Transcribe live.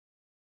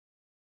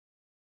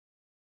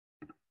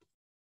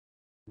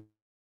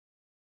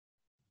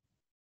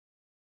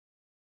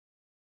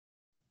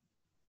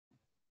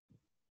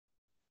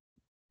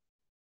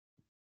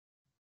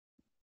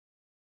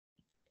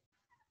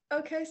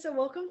Okay, so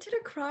welcome to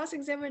the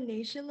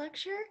cross-examination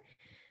lecture.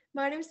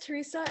 My name is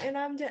Teresa and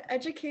I'm the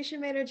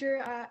Education Manager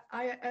at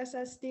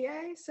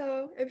ISSDA.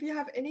 So if you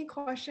have any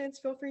questions,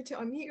 feel free to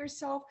unmute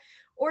yourself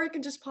or you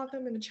can just pop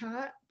them in the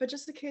chat. But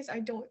just in case I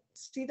don't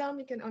see them,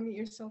 you can unmute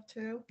yourself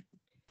too.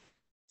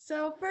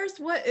 So first,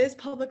 what is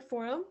public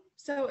forum?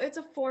 So it's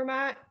a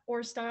format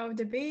or style of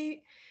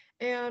debate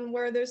and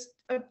where there's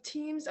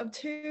teams of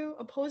two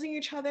opposing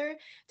each other,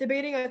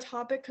 debating a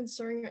topic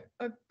concerning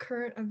a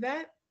current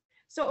event.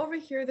 So over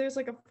here, there's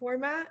like a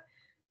format.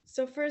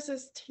 So first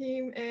is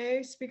team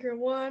A, speaker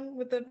one,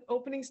 with the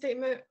opening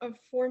statement of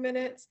 4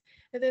 minutes,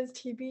 and then it's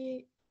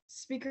TB,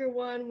 speaker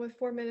one with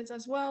 4 minutes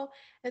as well,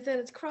 and then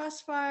it's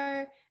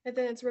crossfire, and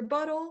then it's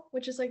rebuttal,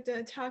 which is like the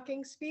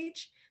attacking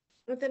speech,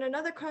 and then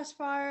another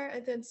crossfire,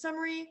 and then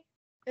summary,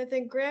 and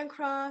then grand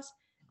cross,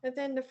 and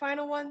then the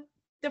final one.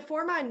 The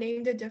format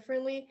named it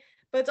differently,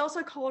 but it's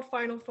also called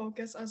final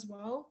focus as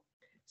well.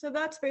 So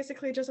that's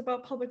basically just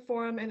about public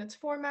forum and its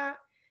format.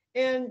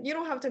 And you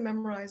don't have to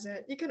memorize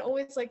it. You can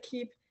always like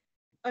keep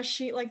a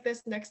sheet like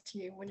this next to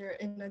you when you're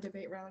in a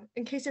debate round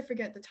in case you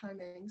forget the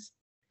timings.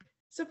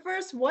 So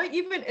first, what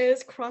even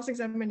is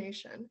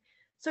cross-examination?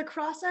 So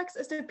cross-ex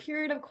is the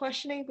period of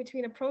questioning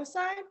between a pro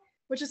side,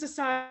 which is a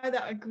side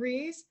that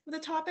agrees with the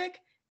topic,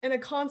 and a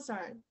con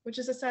side, which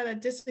is a side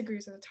that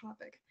disagrees with the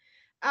topic.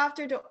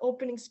 After the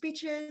opening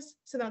speeches,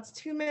 so that's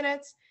 2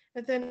 minutes,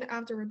 and then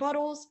after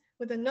rebuttals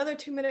with another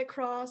 2-minute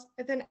cross,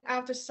 and then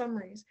after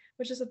summaries,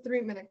 which is a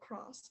 3-minute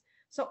cross.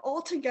 So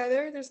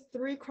altogether, there's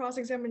 3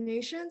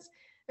 cross-examinations,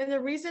 and the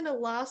reason the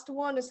last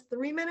one is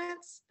 3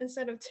 minutes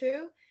instead of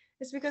 2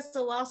 is because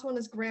the last one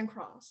is grand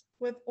cross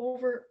with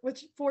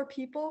 4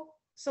 people,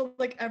 so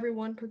like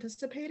everyone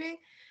participating,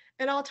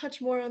 and I'll touch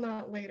more on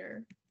that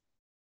later.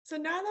 So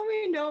now that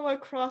we know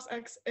what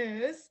cross-ex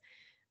is,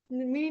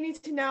 we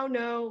need to now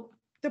know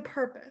the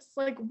purpose.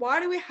 Like, why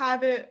do we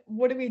have it?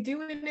 What do we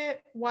do in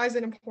it? Why is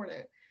it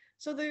important?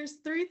 So there's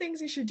 3 things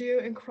you should do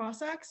in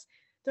cross-ex.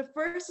 The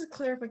first is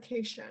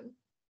clarification.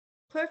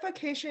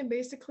 Clarification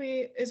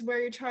basically is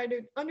where you try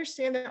to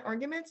understand the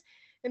arguments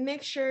and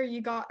make sure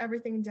you got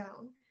everything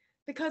down.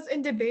 Because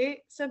in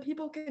debate, some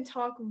people can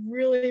talk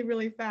really,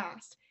 really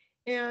fast.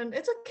 And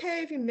it's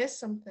okay if you miss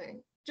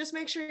something. Just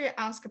make sure you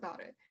ask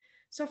about it.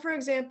 So for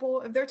example,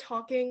 if they're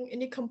talking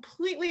and you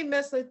completely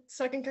miss the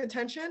second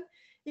contention,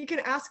 you can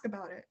ask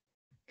about it.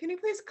 Can you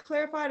please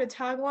clarify the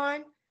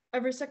tagline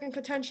of your second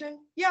contention?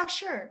 Yeah,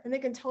 sure. And they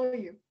can tell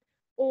you.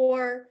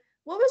 Or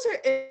what was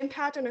your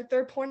impact on the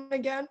third point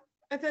again?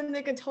 And then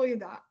they can tell you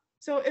that.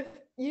 So if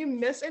you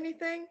miss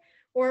anything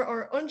or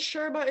are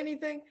unsure about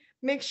anything,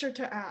 make sure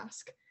to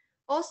ask.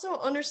 Also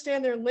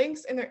understand their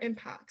links and their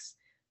impacts.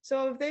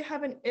 So if they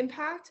have an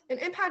impact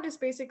is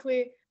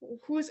basically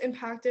who's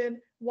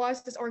impacted, why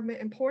is this argument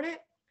important?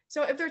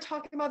 So if they're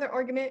talking about their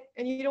argument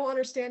and you don't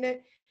understand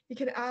it, you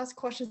can ask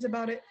questions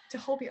about it to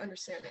help you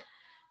understand it.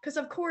 Because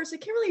of course, you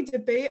can't really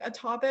debate a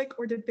topic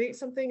or debate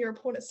something your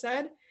opponent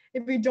said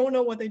if you don't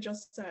know what they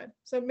just said.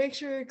 So make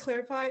sure you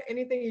clarify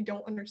anything you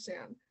don't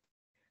understand.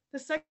 The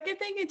second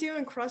thing you do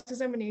in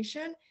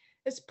cross-examination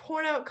is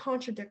point out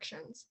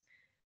contradictions.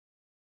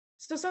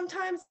 So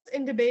sometimes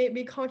in debate,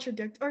 we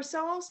contradict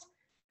ourselves.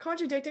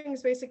 Contradicting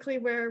is basically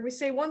where we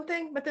say one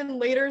thing, but then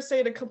later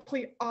say the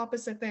complete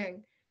opposite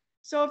thing.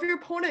 So if your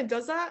opponent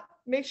does that,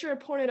 make sure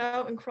to point it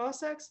out in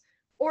cross-ex,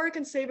 or you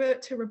can save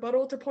it to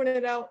rebuttal to point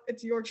it out.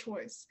 It's your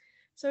choice.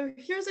 So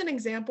here's an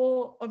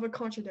example of a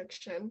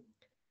contradiction.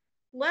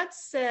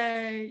 Let's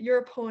say your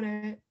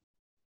opponent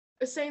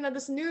is saying that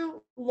this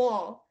new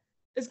law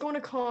is going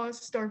to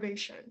cause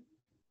starvation.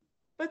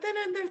 But then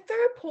in their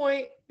third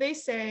point, they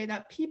say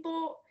that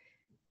people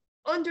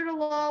under the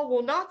law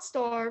will not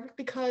starve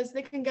because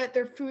they can get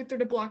their food through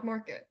the black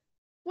market.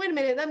 Wait a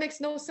minute, that makes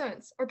no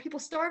sense. Are people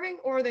starving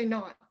or are they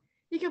not?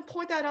 You can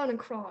point that out in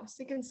cross.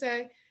 You can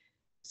say,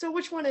 so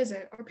which one is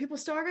it? Are people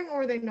starving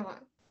or are they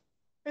not?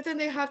 But then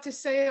they have to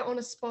say it on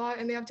a spot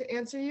and they have to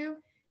answer you.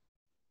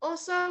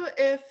 Also,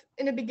 if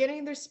in the beginning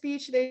of their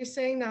speech, they're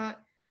saying that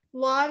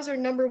lives are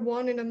number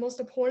one and the most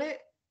important,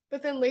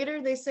 but then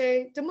later they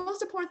say the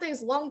most important thing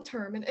is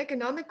long-term and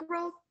economic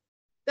growth,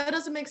 that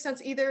doesn't make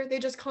sense either. They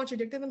just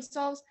contradicted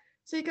themselves.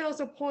 So you can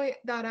also point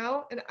that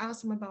out and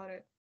ask them about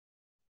it.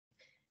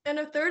 And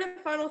the third and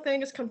final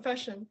thing is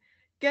confession,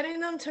 getting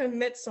them to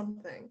admit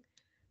something.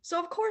 So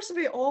of course, if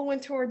we all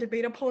went to our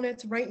debate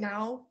opponents right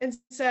now and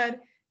said,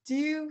 do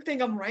you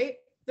think I'm right?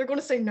 They're going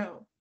to say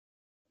no.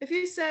 If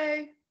you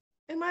say,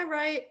 am I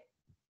right?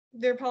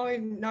 They're probably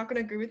not going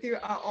to agree with you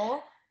at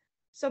all.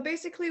 So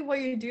basically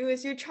what you do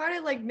is you try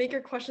to like make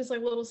your questions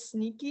like a little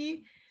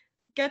sneaky,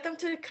 get them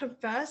to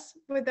confess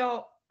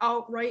without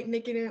outright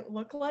making it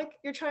look like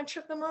you're trying to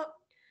trip them up.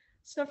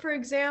 So for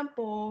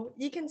example,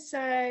 you can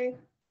say,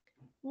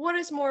 what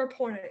is more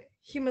important,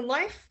 human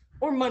life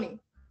or money?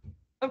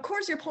 Of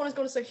course, your opponent's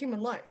going to say human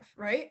life,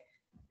 right?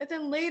 And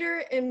then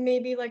later in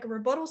maybe like a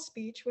rebuttal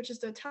speech, which is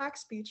the attack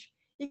speech,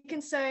 you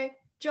can say,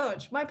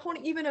 Judge, my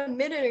opponent even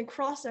admitted in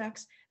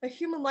cross-ex that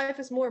human life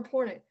is more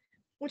important,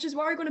 which is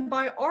why we're going to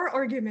buy our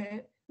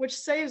argument which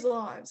saves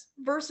lives,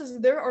 versus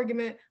their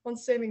argument on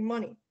saving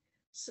money.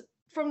 So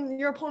from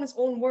your opponent's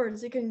own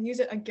words, you can use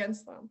it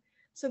against them.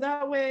 So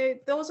that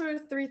way, those are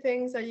the 3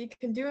 things that you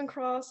can do in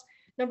cross.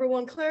 Number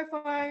 1,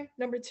 clarify.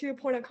 Number 2,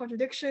 point out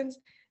contradictions.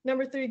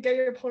 Number 3, get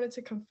your opponent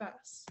to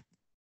confess.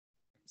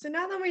 So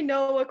now that we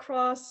know what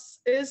cross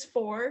is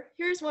for,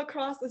 here's what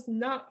cross is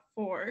not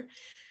for.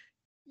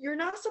 You're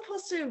not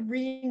supposed to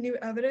read new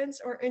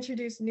evidence or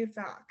introduce new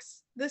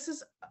facts. This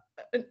is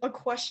a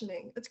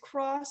questioning. It's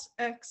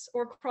cross-X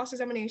or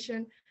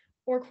cross-examination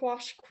or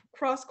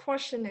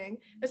cross-questioning.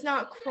 It's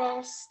not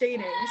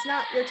cross-stating. It's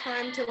not your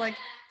time to like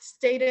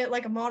state it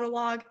like a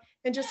monologue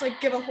and just like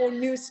give a whole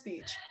new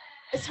speech.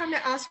 It's time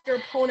to ask your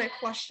opponent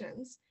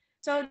questions.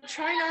 So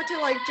try not to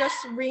like just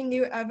read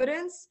new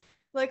evidence.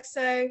 Like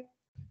say,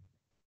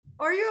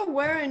 are you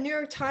aware in New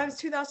York Times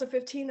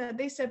 2015 that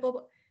they said blah,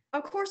 blah?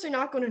 Of course, they're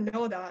not going to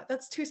know that.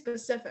 That's too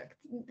specific.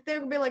 They're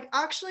going to be like,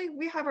 actually,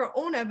 we have our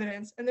own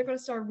evidence, and they're going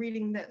to start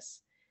reading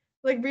this,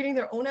 like reading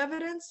their own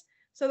evidence.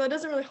 So that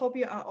doesn't really help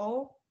you at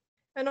all.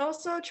 And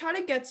also try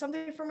to get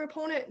something from your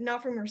opponent,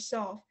 not from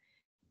yourself.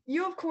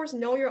 You, of course,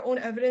 know your own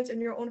evidence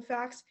and your own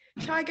facts.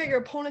 Try to get your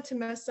opponent to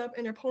mess up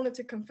and your opponent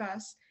to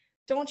confess.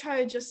 Don't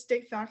try to just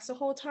state facts the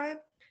whole time.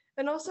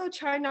 And also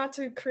try not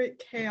to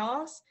create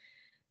chaos,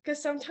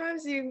 because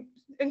sometimes in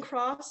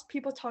cross,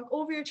 people talk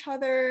over each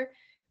other.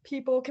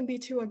 People can be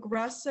too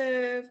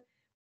aggressive,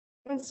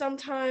 and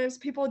sometimes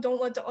people don't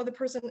let the other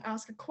person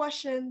ask a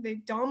question. They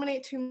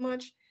dominate too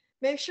much.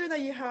 Make sure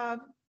that you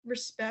have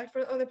respect for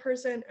the other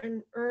person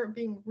and aren't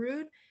being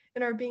rude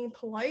and are being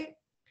polite.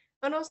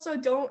 And also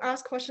don't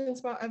ask questions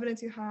about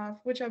evidence you have,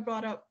 which I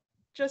brought up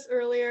just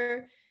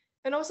earlier.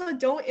 And also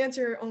don't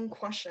answer your own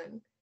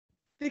question,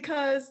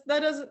 because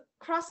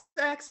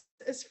cross-X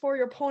is for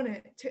your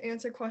opponent to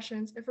answer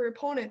questions and for your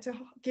opponent to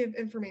give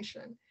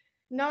information,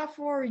 not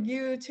for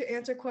you to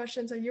answer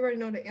questions that you already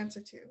know the answer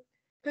to.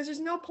 Because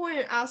there's no point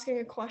in asking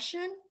a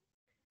question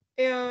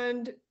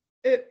and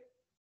it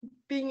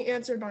being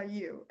answered by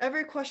you.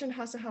 Every question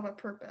has to have a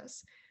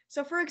purpose.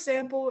 So for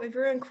example, if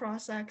you're in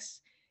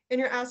cross-X and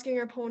you're asking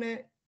your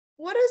opponent,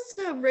 what is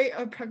the rate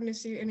of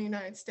pregnancy in the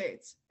United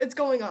States? It's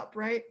going up,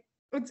 right?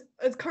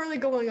 It's currently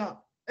going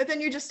up. And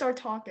then you just start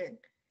talking.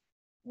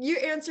 You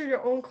answer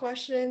your own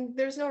question.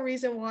 There's no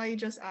reason why you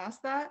just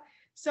asked that.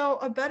 So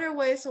a better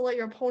way is to let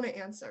your opponent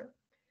answer.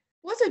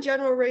 What's the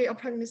general rate of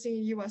pregnancy in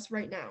the US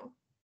right now?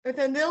 And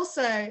then they'll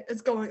say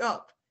it's going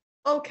up.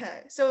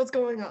 Okay, so it's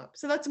going up.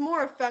 So that's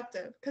more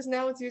effective because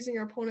now it's using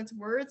your opponent's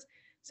words.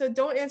 So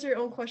don't answer your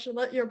own question.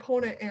 Let your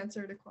opponent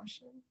answer the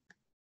question.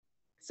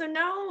 So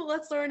now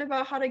let's learn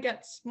about how to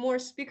get more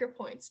speaker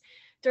points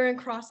during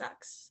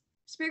cross-X.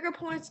 Speaker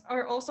points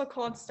are also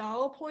called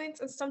style points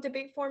in some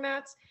debate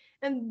formats.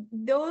 And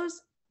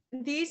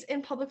these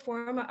in public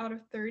forum are out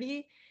of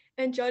 30,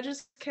 and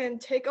judges can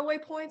take away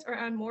points or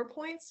add more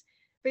points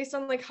based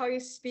on like how you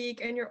speak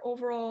and your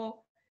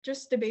overall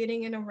just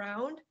debating in a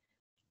round.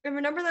 And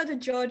remember that the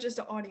judge is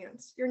the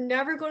audience. You're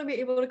never going to be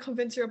able to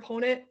convince your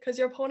opponent because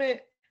your opponent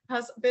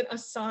has been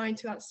assigned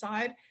to that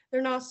side.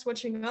 They're not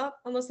switching up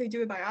unless they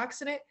do it by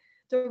accident.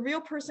 The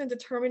real person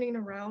determining the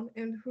round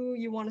and who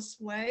you want to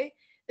sway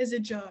is a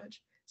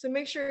judge. So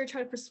make sure you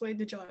try to persuade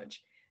the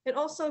judge. And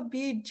also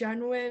be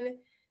genuine.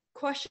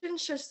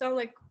 Questions should sound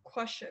like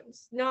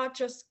questions, not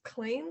just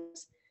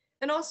claims.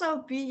 And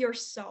also be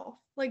yourself,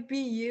 like be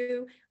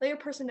you, let your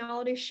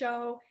personality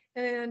show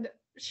and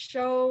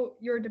show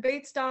your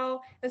debate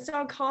style and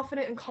sound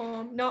confident and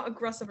calm, not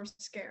aggressive or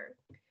scared.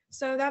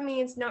 So that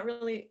means not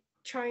really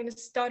trying to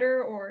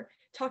stutter or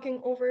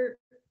talking over,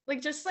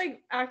 like just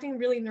like acting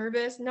really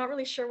nervous, not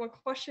really sure what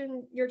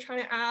question you're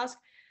trying to ask,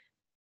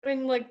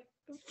 and like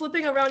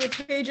flipping around your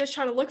pages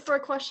trying to look for a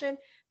question.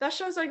 That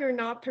shows like you're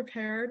not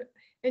prepared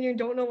and you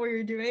don't know what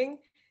you're doing.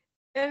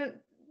 And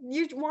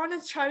you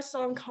want to try to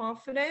sound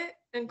confident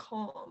and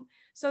calm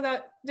so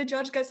that the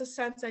judge gets a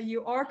sense that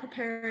you are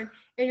prepared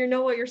and you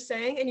know what you're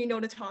saying and you know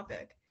the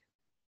topic.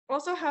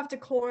 Also have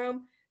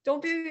decorum.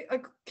 Don't be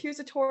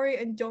accusatory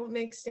and don't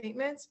make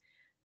statements.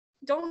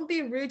 Don't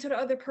be rude to the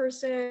other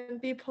person.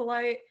 Be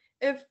polite.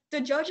 If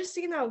the judge is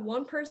seeing that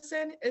one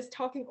person is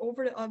talking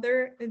over the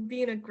other and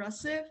being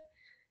aggressive,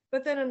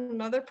 but then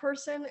another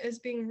person is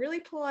being really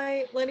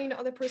polite, letting the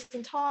other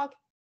person talk,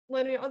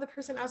 letting the other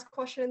person ask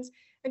questions,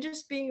 and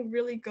just being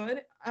really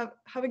good at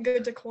having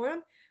good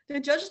decorum, the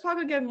judge is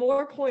probably going to give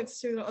more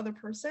points to the other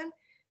person,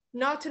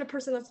 not to the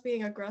person that's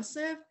being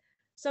aggressive.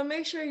 So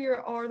make sure you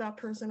are that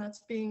person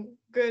that's being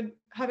good,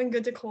 having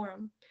good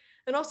decorum.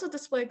 And also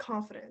display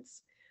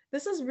confidence.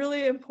 This is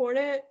really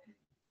important.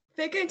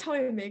 Fake it until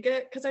you make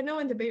it, because I know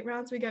in debate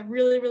rounds we get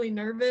really, really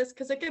nervous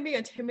because it can be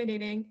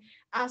intimidating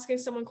asking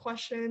someone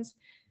questions.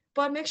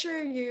 But make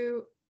sure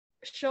you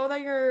show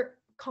that you're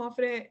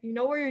confident, you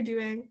know what you're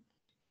doing.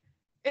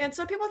 And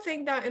some people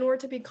think that in order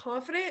to be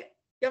confident,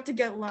 you have to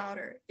get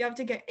louder, you have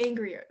to get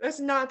angrier. That's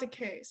not the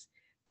case.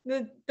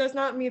 That does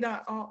not mean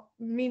that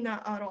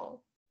at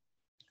all.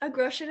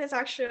 Aggression is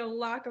actually a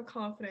lack of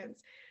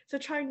confidence. So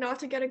try not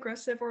to get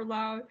aggressive or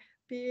loud.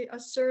 Be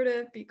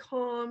assertive, be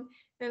calm,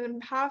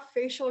 and have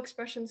facial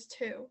expressions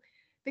too,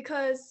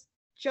 because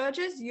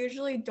judges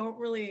usually don't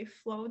really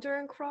flow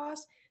during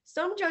cross.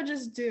 Some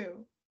judges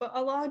do, but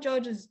a lot of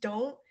judges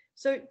don't.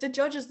 So the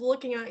judge is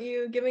looking at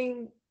you,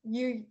 giving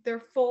you their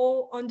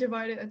full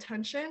undivided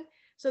attention.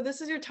 So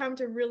this is your time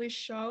to really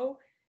show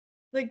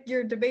like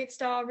your debate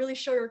style, really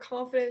show your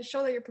confidence,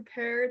 show that you're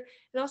prepared,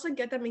 and also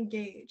get them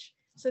engaged.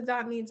 So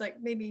that means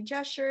like maybe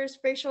gestures,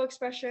 facial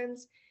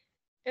expressions,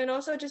 and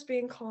also just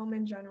being calm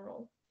in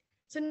general.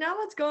 So now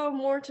let's go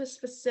more to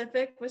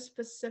specific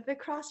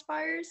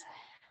crossfires.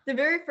 The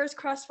very first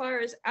crossfire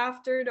is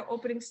after the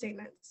opening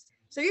statements.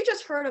 So you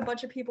just heard a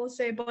bunch of people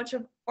say a bunch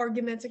of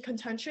arguments and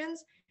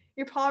contentions.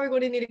 You're probably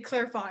going to need to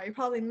clarify. You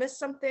probably missed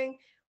something,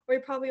 or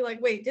you're probably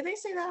like, wait, did they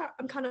say that?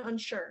 I'm kind of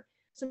unsure.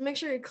 So make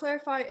sure you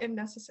clarify if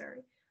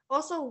necessary.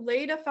 Also,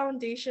 lay the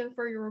foundation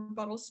for your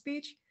rebuttal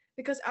speech,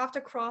 because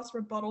after cross,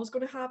 rebuttal is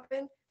going to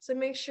happen. So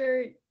make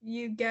sure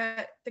you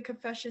get the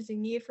confessions you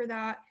need for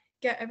that,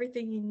 get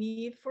everything you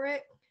need for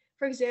it.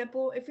 For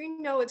example, if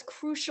you know it's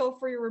crucial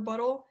for your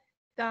rebuttal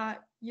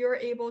that you're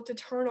able to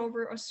turn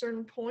over a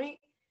certain point,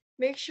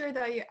 make sure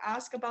that you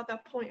ask about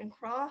that point in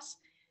cross,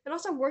 and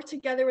also work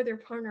together with your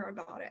partner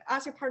about it.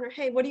 Ask your partner,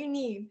 hey, what do you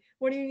need?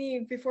 What do you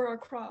need before our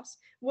cross?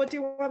 What do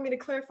you want me to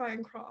clarify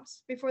in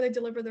cross before they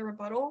deliver the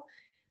rebuttal?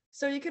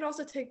 So you can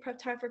also take prep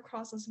time for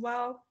cross as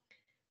well.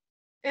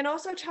 And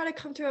also try to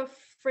come to a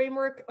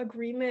framework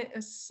agreement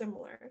is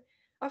similar.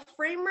 A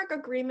framework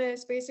agreement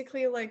is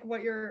basically like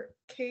what your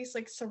case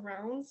like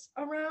surrounds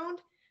around.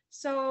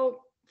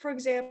 So for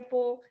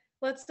example,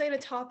 let's say the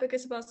topic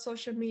is about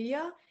social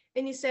media,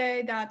 and you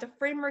say that the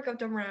framework of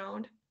the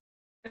round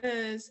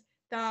is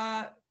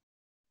that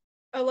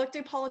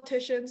elected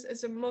politicians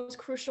is the most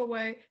crucial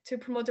way to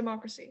promote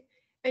democracy.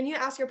 And you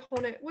ask your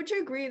opponent, would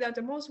you agree that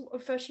the most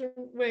efficient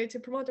way to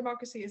promote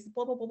democracy is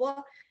blah, blah, blah,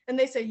 blah? And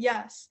they say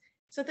yes.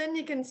 So then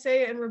you can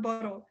say it in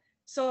rebuttal.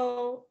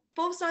 So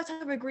both sides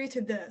have agreed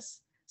to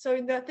this. So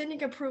that then you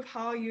can prove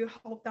how you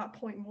help that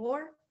point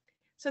more.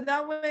 So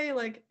that way,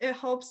 like, it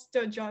helps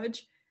the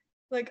judge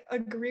like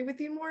agree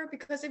with you more,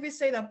 because if you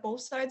say that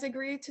both sides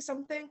agree to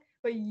something,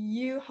 but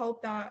you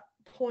help that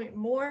point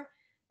more,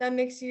 that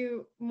makes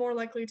you more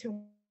likely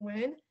to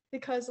win,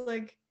 because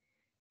like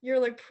you're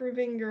like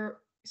proving your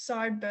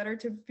side better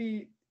to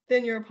be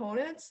than your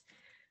opponents.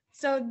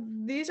 So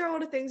these are all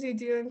the things you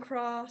do in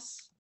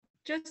cross.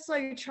 Just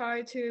like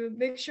try to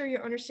make sure you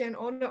understand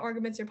all the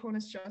arguments your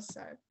opponents just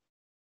said.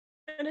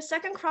 And the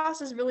second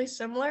cross is really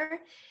similar,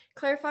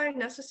 clarifying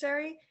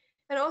necessary,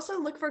 and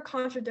also look for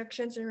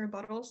contradictions in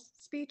rebuttal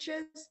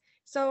speeches.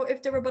 So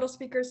if the rebuttal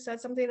speaker said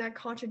something that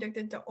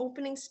contradicted the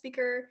opening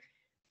speaker,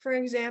 for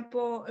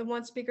example, if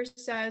one speaker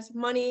says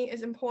money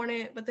is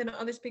important, but then the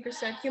other speaker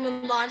said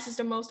human lives is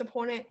the most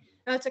important,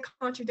 that's a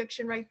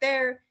contradiction right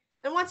there.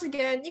 And once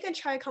again, you can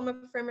try to come up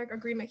with a framework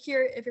agreement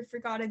here if you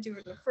forgot to do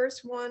it in the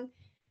first one.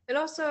 And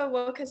also,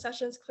 what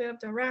concessions clear up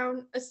the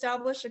round,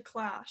 establish a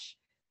clash.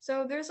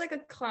 So there's like a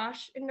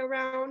clash in the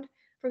round,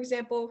 for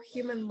example,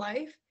 human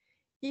life.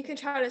 You can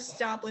try to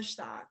establish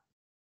that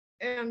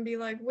and be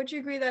like, would you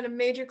agree that a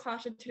major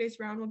clash in today's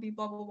round will be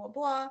blah, blah, blah,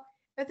 blah?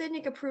 And then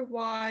you can prove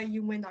why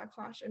you win that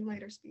clash in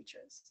later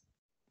speeches.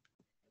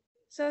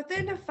 So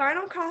then the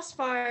final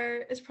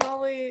crossfire is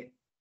probably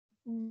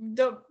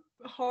the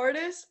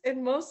hardest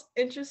and most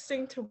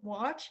interesting to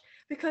watch,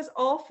 because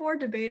all four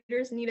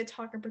debaters need to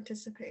talk and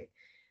participate.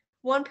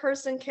 One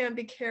person can't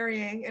be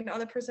carrying and the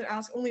other person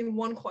asks only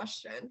one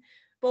question.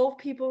 Both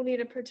people need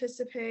to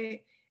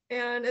participate.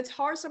 And it's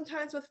hard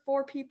sometimes with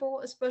four people,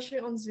 especially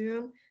on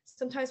Zoom.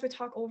 Sometimes we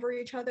talk over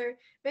each other.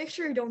 Make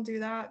sure you don't do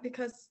that,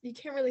 because you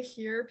can't really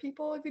hear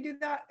people if you do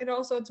that. And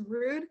also it's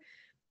rude.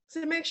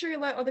 So make sure you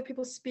let other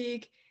people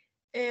speak.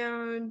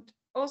 And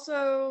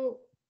also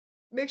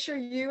make sure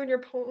you and your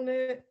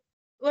opponent,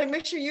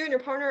 make sure you and your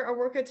partner are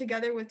working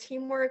together with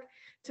teamwork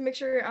to make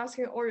sure you're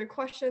asking all your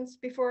questions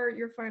before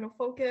your final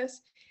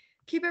focus.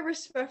 Keep it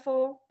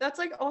respectful. That's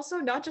like also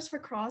not just for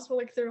cross, but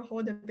like through the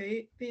whole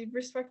debate, be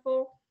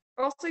respectful.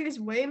 Also use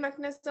weighing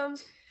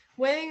mechanisms.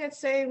 Weighing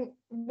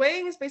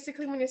is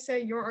basically when you say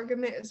your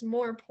argument is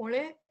more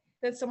important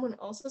than someone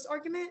else's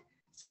argument.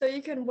 So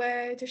you can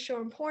weigh to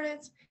show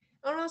importance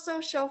and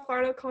also show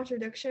final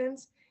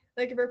contradictions.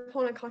 Like if your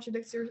opponent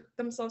contradicts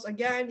themselves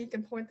again, you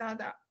can point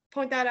that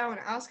out and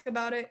ask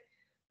about it.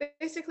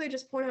 Basically,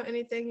 just point out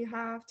anything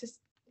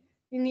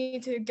you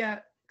need to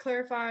get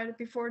clarified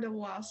before the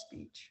last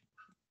speech.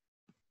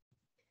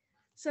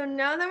 So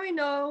now that we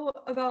know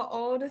about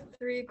all the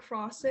three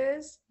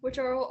crosses, which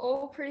are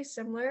all pretty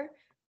similar,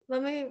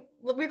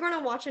 we're going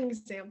to watch an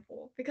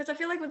example, because I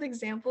feel like with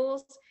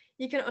examples,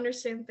 you can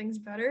understand things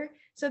better.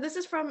 So this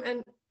is from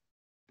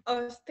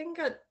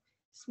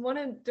one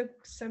of the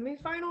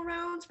semifinal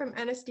rounds from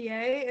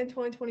ISSDA in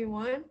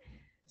 2021.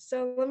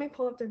 So let me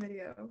pull up the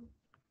video.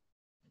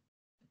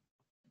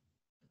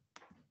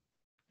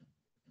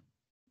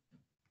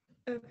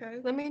 Okay,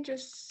 let me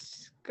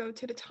just go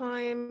to the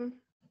time.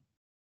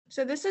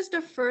 So this is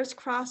the first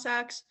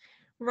cross-X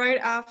right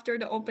after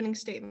the opening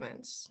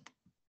statements.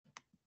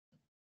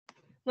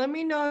 Let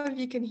me know if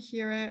you can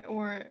hear it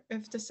or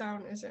if the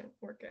sound isn't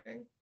working.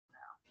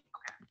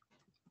 Okay.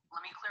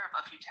 Let me clear up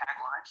a few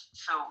taglines.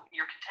 So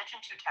your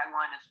contention to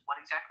tagline is what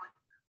exactly?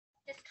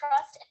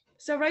 Distrust.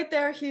 So right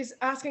there, he's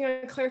asking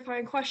a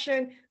clarifying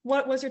question.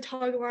 What was your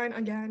tagline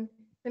again?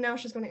 And now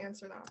she's going to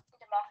answer that.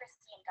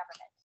 Democracy and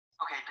government.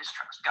 Okay,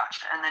 distrust.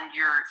 Gotcha. And then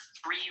your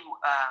three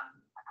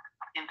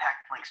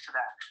impact links to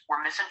that were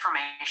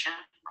misinformation,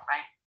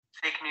 right?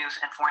 Fake news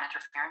and foreign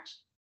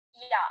interference.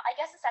 Yeah, I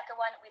guess the second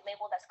one we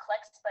labeled as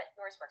clicks, but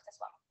yours works as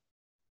well.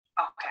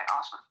 Okay,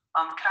 awesome.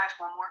 Can I ask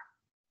one more?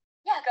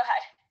 Yeah, go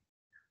ahead.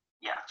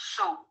 Yeah.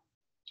 So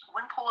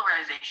when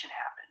polarization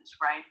happens,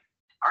 right?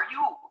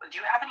 Do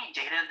you have any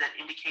data that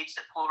indicates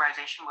that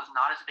polarization was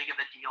not as big of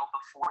a deal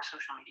before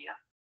social media?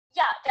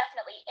 Yeah,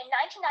 definitely. In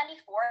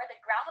 1994, the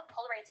graph of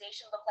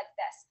polarization looked like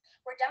this,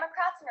 where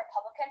Democrats and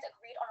Republicans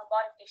agreed on a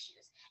lot of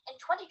issues. In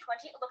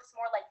 2020, it looks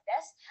more like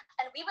this,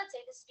 and we would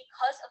say this is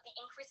because of the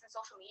increase in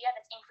social media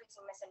that's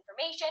increasing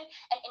misinformation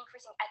and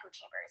increasing echo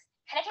chambers.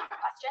 Can I take the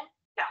question?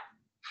 Yeah.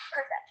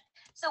 Perfect.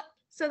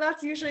 So that's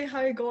usually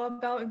how you go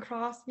about in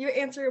cross. You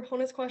answer your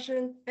opponent's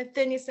question, and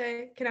then you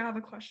say, can I have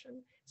a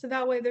question? So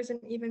that way there's an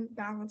even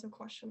balance of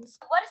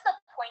questions. What is the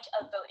point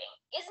of voting?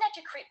 Isn't it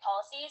to create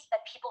policies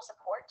that people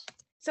support?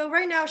 So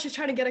right now she's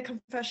trying to get a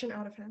confession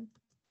out of him.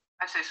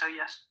 I say so,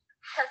 yes.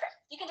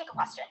 Perfect. You can take a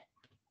question.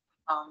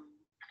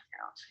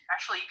 Here, let's see.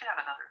 Actually, you can have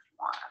another if you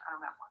want. I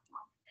don't have one.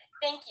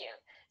 Thank you.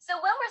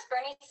 So when was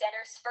Bernie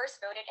Sanders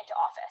first voted into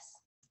office?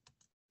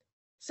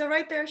 So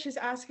right there, she's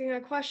asking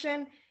a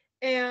question,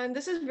 and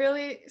this is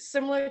really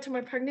similar to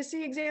my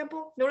pregnancy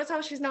example. Notice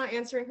how she's not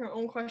answering her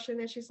own question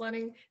and she's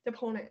letting the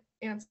opponent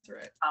answer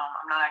it.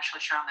 I'm not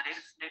actually sure on the date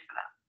for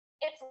that.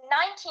 It's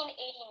 1989.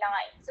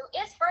 So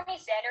is Bernie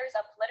Sanders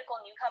a political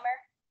newcomer?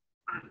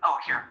 Oh,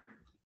 here.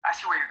 I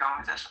see where you're going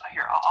with this.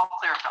 Here, I'll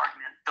clear up the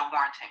argument, the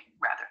warranting,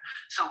 rather.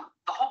 So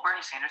the whole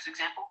Bernie Sanders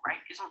example, right,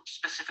 isn't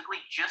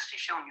specifically just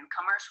to show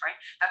newcomers, right?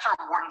 That's our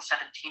Wharton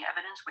 17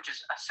 evidence, which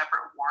is a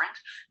separate warrant.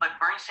 But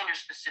Bernie Sanders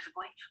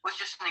specifically was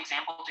just an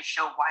example to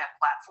show why a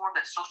platform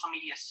that's social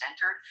media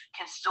centered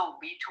can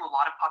still lead to a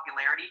lot of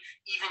popularity,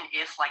 even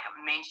if like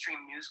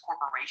mainstream news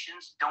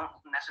corporations don't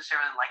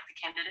necessarily like the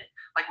candidate.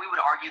 Like we would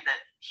argue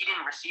that he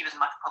didn't receive as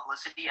much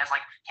publicity as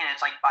like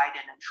candidates like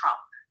Biden and Trump,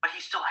 but he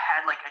still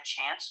had like a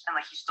chance and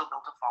like he still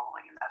built a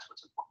following, and that's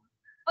what's important.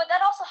 But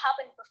that also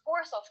happened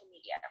before social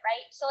media,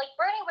 right? So like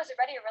Bernie was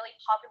already a really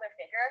popular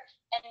figure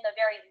in the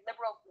very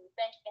liberal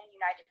movement in the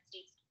United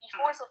States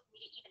before social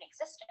media even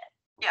existed.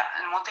 Yeah,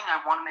 and one thing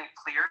I want to make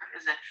clear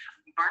is that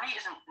Bernie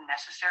isn't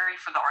necessary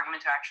for the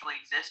argument to actually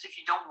exist. If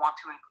you don't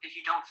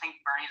think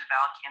Bernie is a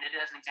valid candidate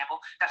as an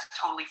example, that's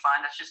totally fine.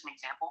 That's just an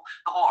example.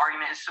 The whole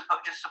argument is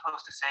just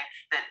supposed to say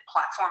that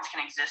platforms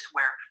can exist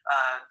where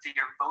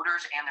your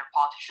voters and their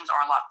politicians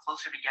are a lot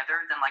closer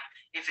together than like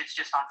if it's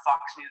just on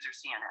Fox News or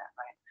CNN,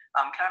 right?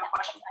 Can I have a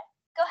question?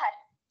 Go ahead.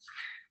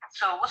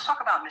 So let's talk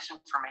about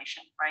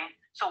misinformation, right?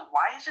 So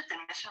why is it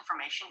that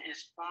misinformation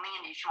is only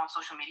an issue on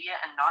social media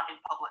and not in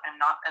public and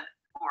not an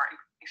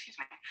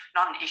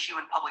issue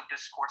in public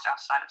discourse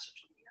outside of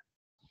social media?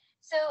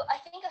 So I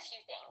think a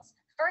few things.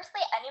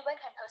 Firstly, anyone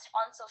can post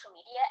on social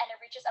media and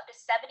it reaches up to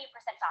 70%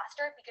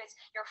 faster because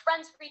your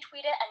friends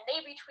retweet it and they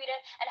retweet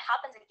it and it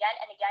happens again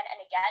and again and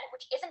again,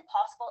 which isn't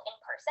possible in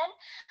person.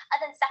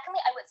 And then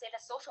secondly, I would say that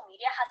social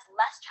media has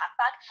less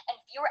trackback and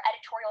fewer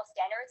editorial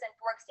standards than,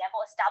 for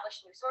example,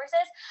 established news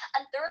sources.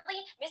 And thirdly,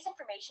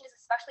 misinformation is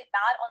especially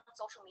bad on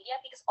social media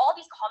because all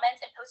these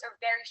comments and posts are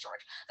very short.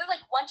 They're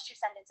like 1 to 2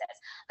 sentences.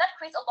 That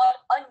creates a lot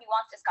of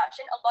unnuanced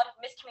discussion, a lot of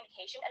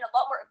miscommunication, and a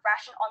lot more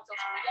aggression on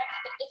social media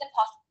that isn't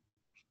possible.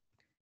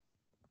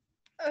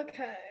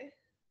 Okay.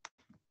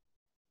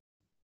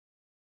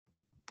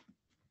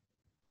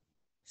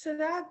 So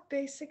that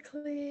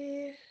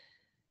basically,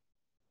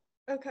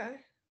 okay.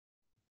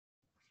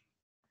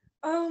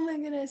 Oh my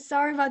goodness,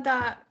 sorry about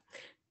that.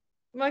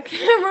 My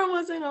camera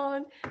wasn't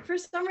on. For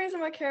some reason,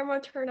 my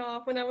camera turned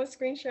off when I was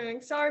screen sharing.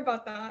 Sorry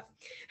about that.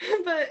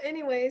 But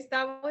anyways,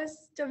 that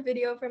was the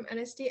video from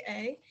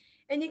NSDA.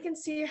 And you can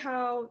see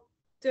how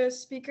the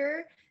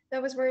speaker that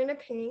was wearing the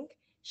pink,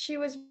 she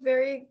was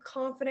very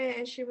confident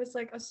and she was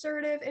like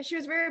assertive and she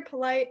was very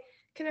polite.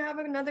 Can I have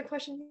another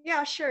question?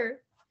 Yeah,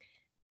 sure.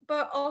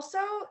 But also,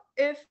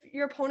 if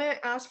your opponent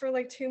asks for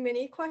like too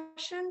many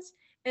questions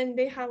and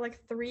they have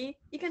like 3,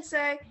 you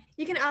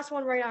can ask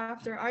one right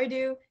after I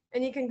do,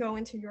 and you can go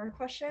into your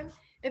question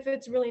if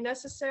it's really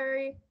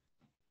necessary.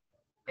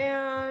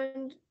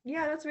 And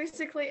yeah, that's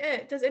basically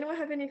it. Does anyone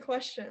have any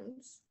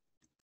questions?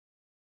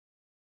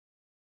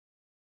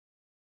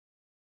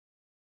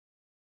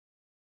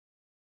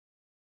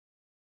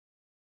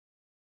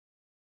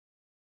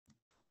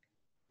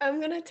 I'm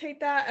going to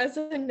take that as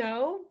a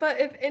no, but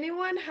if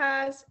anyone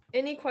has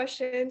any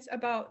questions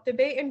about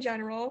debate in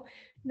general,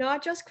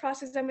 not just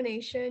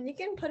cross-examination, you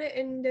can put it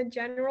in the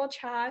general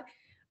chat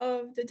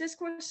of the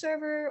Discord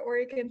server, or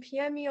you can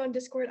PM me on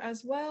Discord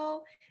as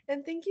well.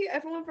 And thank you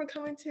everyone for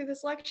coming to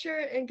this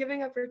lecture and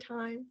giving up your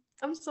time.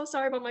 I'm so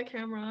sorry about my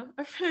camera.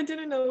 I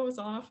didn't know it was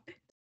off.